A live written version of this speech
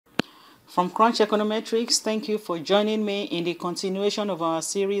From CrunchEconometrix, thank you for joining me in the continuation of our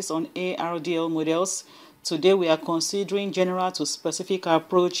series on ARDL models. Today we are considering general-to-specific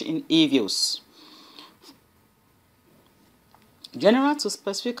approach in EViews.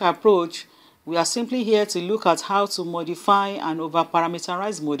 General-to-specific approach, we are simply here to look at how to modify an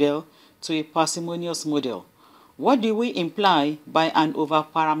over-parameterized model to a parsimonious model. What do we imply by an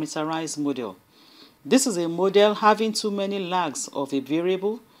over-parameterized model? This is a model having too many lags of a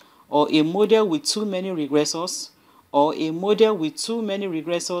variable, or a model with too many regressors, or a model with too many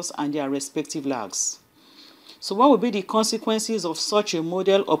regressors and their respective lags. So what will be the consequences of such a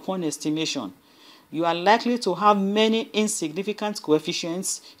model upon estimation? You are likely to have many insignificant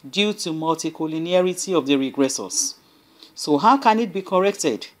coefficients due to multicollinearity of the regressors. So how can it be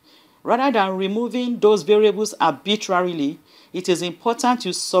corrected? Rather than removing those variables arbitrarily, it is important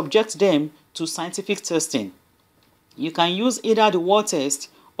to subject them to scientific testing. You can use either the Wald test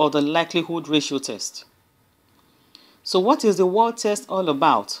or the likelihood ratio test. So what is the Wald test all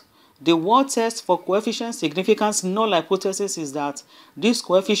about? The Wald test for coefficient significance null hypothesis is that these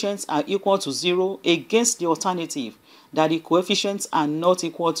coefficients are equal to 0 against the alternative that the coefficients are not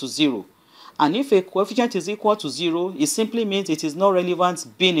equal to 0. And if a coefficient is equal to 0, it simply means it is not relevant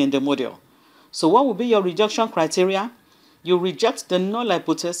being in the model. So what will be your rejection criteria? You reject the null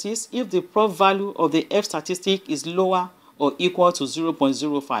hypothesis if the prob value of the F statistic is lower or equal to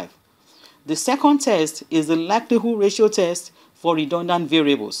 0.05. The second test is the likelihood ratio test for redundant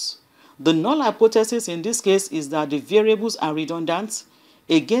variables. The null hypothesis in this case is that the variables are redundant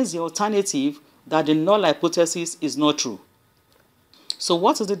against the alternative that the null hypothesis is not true. So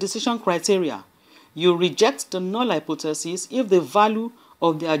what is the decision criteria? You reject the null hypothesis if the value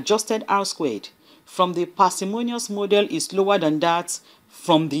of the adjusted R-squared from the parsimonious model is lower than that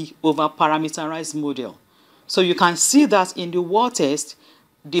from the over-parameterized model. So you can see that in the Wald test,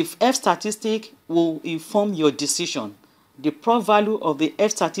 the F statistic will inform your decision. The prob value of the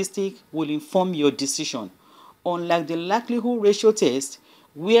F statistic will inform your decision, unlike the likelihood ratio test,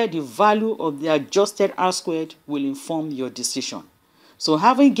 where the value of the adjusted R-squared will inform your decision. So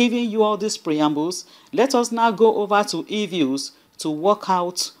having given you all these preambles, let us now go over to EViews to work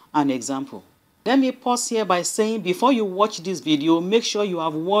out an example. Let me pause here by saying before you watch this video, make sure you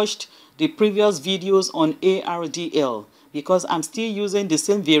have watched the previous videos on ARDL, because I'm still using the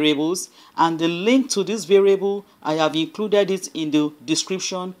same variables, and the link to this variable, I have included it in the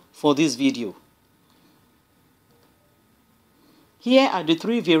description for this video. Here are the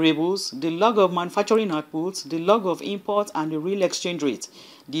three variables: the log of manufacturing output, the log of import, and the real exchange rate.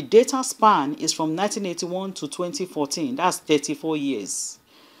 The data span is from 1981 to 2014, that's 34 years.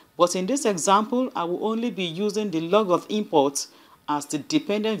 But in this example, I will only be using the log of import as the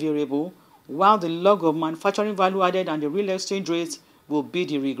dependent variable, while the log of manufacturing value added and the real exchange rate will be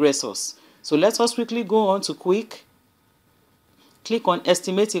the regressors. So let us quickly go on to Quick, click on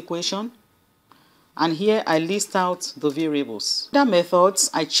Estimate Equation, and here I list out the variables. The methods,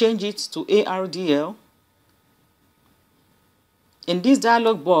 I change it to ARDL. In this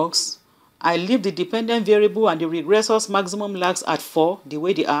dialog box, I leave the dependent variable and the regressors maximum lags at 4, the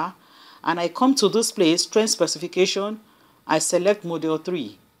way they are, and I come to this place, trend specification. I select model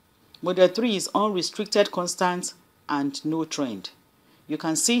 3. Model 3 is unrestricted constant and no trend. You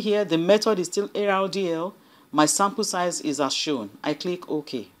can see here the method is still ARDL. My sample size is as shown. I click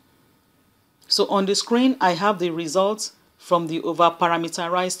OK. So on the screen, I have the results from the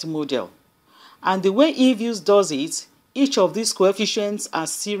over-parameterized model. And the way EViews does it, each of these coefficients are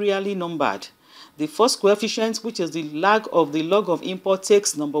serially numbered. The first coefficient, which is the lag of the log of import,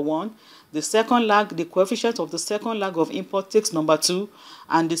 takes number 1. The second lag, the coefficient of the second lag of import, takes number 2.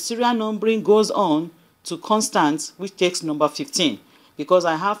 And the serial numbering goes on to constant, which takes number 15, because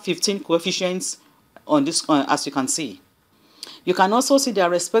I have 15 coefficients on this, as you can see. You can also see their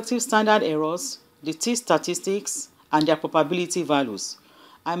respective standard errors, the t-statistics, and their probability values.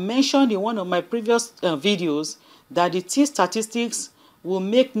 I mentioned in one of my previous videos that the t-statistics will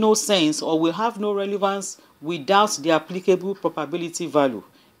make no sense or will have no relevance without the applicable probability value.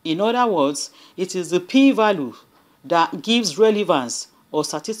 In other words, it is the p-value that gives relevance or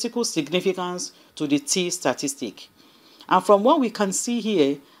statistical significance to the t-statistic. And from what we can see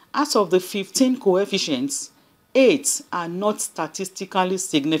here, out of the 15 coefficients, 8 are not statistically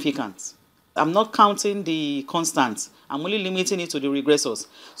significant. I'm not counting the constants. I'm only limiting it to the regressors.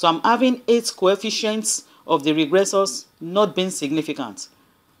 So I'm having 8 coefficients of the regressors not being significant.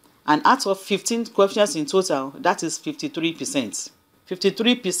 And out of 15 coefficients in total, that is 53%.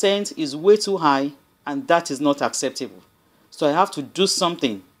 53% is way too high, and that is not acceptable. So I have to do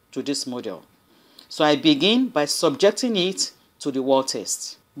something to this model. So I begin by subjecting it to the Wald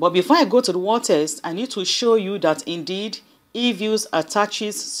test. But before I go to the Wald test, I need to show you that indeed EViews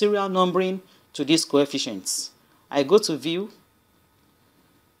attaches serial numbering to these coefficients. I go to View,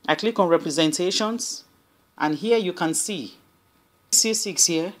 I click on Representations, and here you can see C6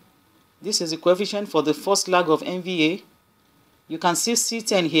 here. This is the coefficient for the first lag of MVA. You can see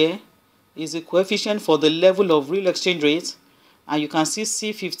C10 here is the coefficient for the level of real exchange rate, and you can see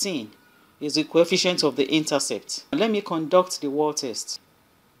C15 is the coefficient of the intercept. Let me conduct the Wald test.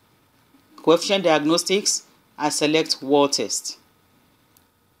 Coefficient diagnostics, I select Wald test.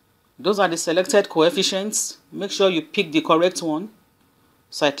 Those are the selected coefficients. Make sure you pick the correct one.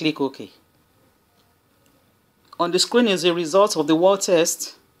 So I click OK. On the screen is the result of the Wald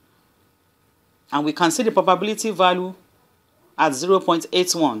test, and we can see the probability value at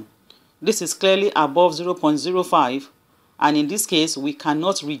 0.81. This is clearly above 0.05, and in this case we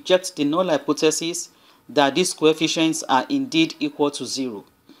cannot reject the null hypothesis that these coefficients are indeed equal to 0.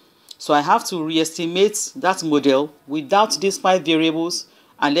 So I have to re-estimate that model without these 5 variables,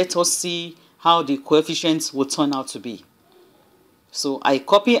 and let us see how the coefficients will turn out to be. So I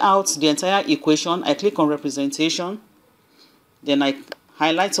copy out the entire equation, I click on representation, then I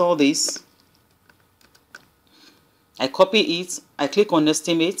highlight all this, I copy it, I click on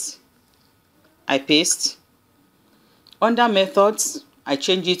estimate, I paste. Under methods, I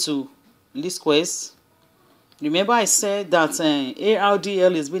change it to least squares. Remember I said that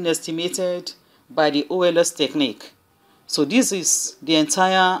ARDL is being estimated by the OLS technique. So this is the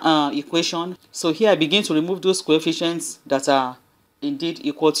entire equation. So here I begin to remove those coefficients that are indeed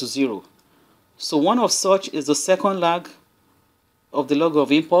equal to 0. So one of such is the second lag of the log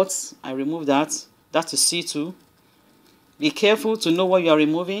of imports. I remove that. That is C2. Be careful to know what you are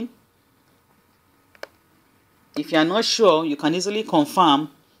removing. If you are not sure, you can easily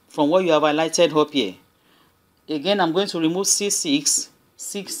confirm from what you have highlighted up here. Again, I'm going to remove C6,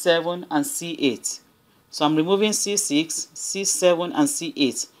 C7, and C8. So I'm removing C6, C7, and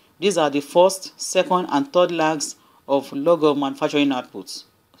C8. These are the first, second, and third lags of log of manufacturing outputs.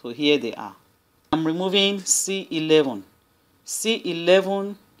 So here they are. I'm removing C11.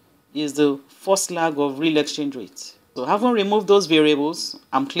 C11 is the first lag of real exchange rate. So having removed those variables,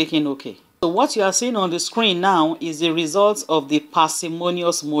 I'm clicking OK. So what you are seeing on the screen now is the result of the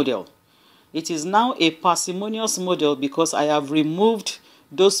parsimonious model. It is now a parsimonious model because I have removed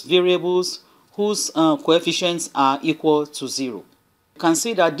those variables whose coefficients are equal to 0. You can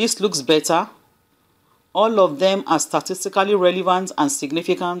see that this looks better. All of them are statistically relevant and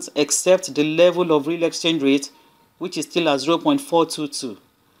significant except the level of real exchange rate, which is still at 0.422.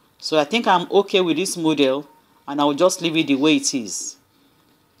 So I think I'm okay with this model, and I'll just leave it the way it is.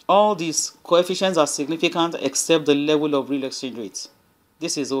 All these coefficients are significant except the level of real exchange rate.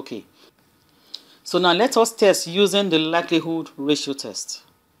 This is okay. So now let us test using the likelihood ratio test.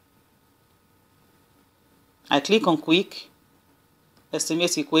 I click on Quick,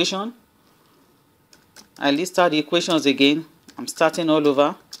 Estimate Equation. I list out the equations again. I'm starting all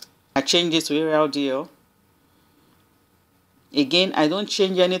over. I change it to ARDL. Again, I don't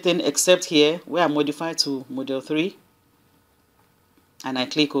change anything except here where I modify to model 3. And I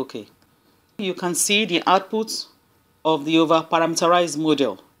click OK. You can see the output of the over-parameterized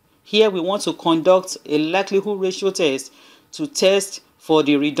model. Here we want to conduct a likelihood ratio test to test for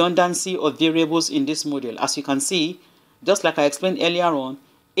the redundancy of variables in this model. As you can see, just like I explained earlier on,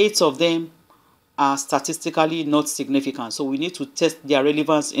 8 of them are statistically not significant. So we need to test their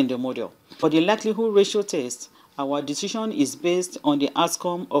relevance in the model. For the likelihood ratio test, our decision is based on the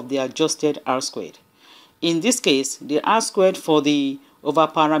outcome of the adjusted R-squared. In this case, the R-squared for the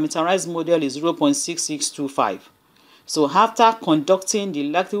over-parameterized model is 0.6625. So after conducting the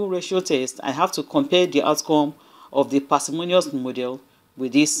likelihood ratio test, I have to compare the outcome of the parsimonious model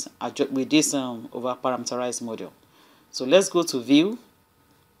with this over-parameterized model. So let's go to View,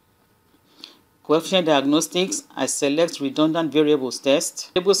 Coefficient Diagnostics. I select Redundant Variables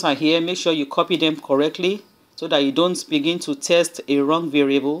Test. Variables are here. Make sure you copy them correctly so that you don't begin to test a wrong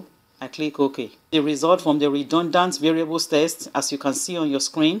variable. I click OK. The result from the Redundant Variables Test, as you can see on your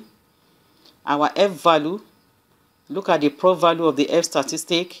screen, our F value, look at the prob value of the F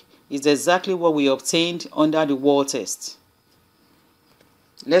statistic, is exactly what we obtained under the Wald test.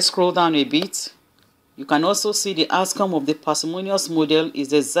 Let's scroll down a bit. You can also see the outcome of the parsimonious model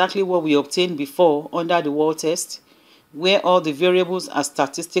is exactly what we obtained before under the Wald test, where all the variables are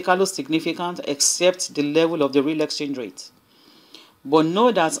statistically significant except the level of the real exchange rate. But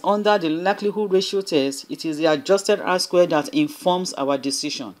know that under the likelihood ratio test, it is the adjusted R-squared that informs our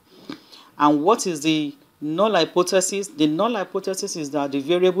decision. And what is the null hypothesis? The null hypothesis is that the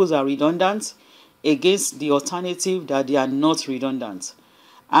variables are redundant against the alternative that they are not redundant.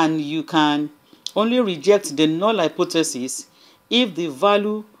 and you can only reject the null hypothesis if the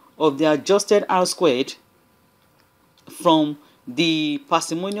value of the adjusted R squared from the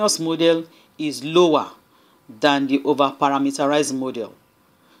parsimonious model is lower than the over-parameterized model.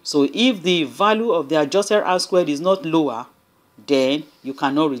 So if the value of the adjusted R squared is not lower, then you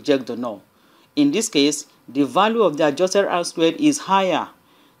cannot reject the null. In this case, the value of the adjusted R squared is higher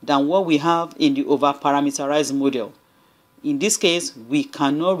than what we have in the over-parameterized model. In this case, we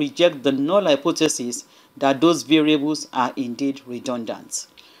cannot reject the null hypothesis that those variables are indeed redundant.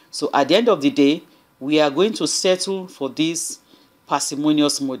 So at the end of the day, we are going to settle for this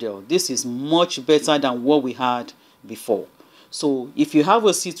parsimonious model. This is much better than what we had before. So if you have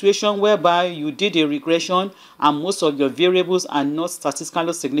a situation whereby you did a regression and most of your variables are not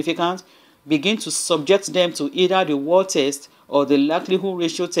statistically significant, begin to subject them to either the Wald test or the likelihood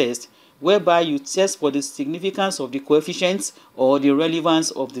ratio test, whereby you test for the significance of the coefficients or the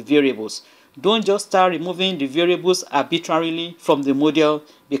relevance of the variables. Don't just start removing the variables arbitrarily from the model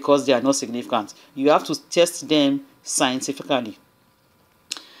because they are not significant. You have to test them scientifically.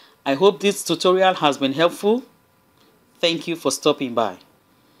 I hope this tutorial has been helpful. Thank you for stopping by.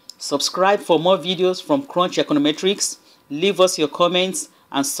 Subscribe for more videos from CrunchEconometrix. Leave us your comments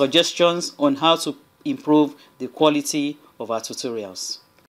and suggestions on how to improve the quality of our tutorials.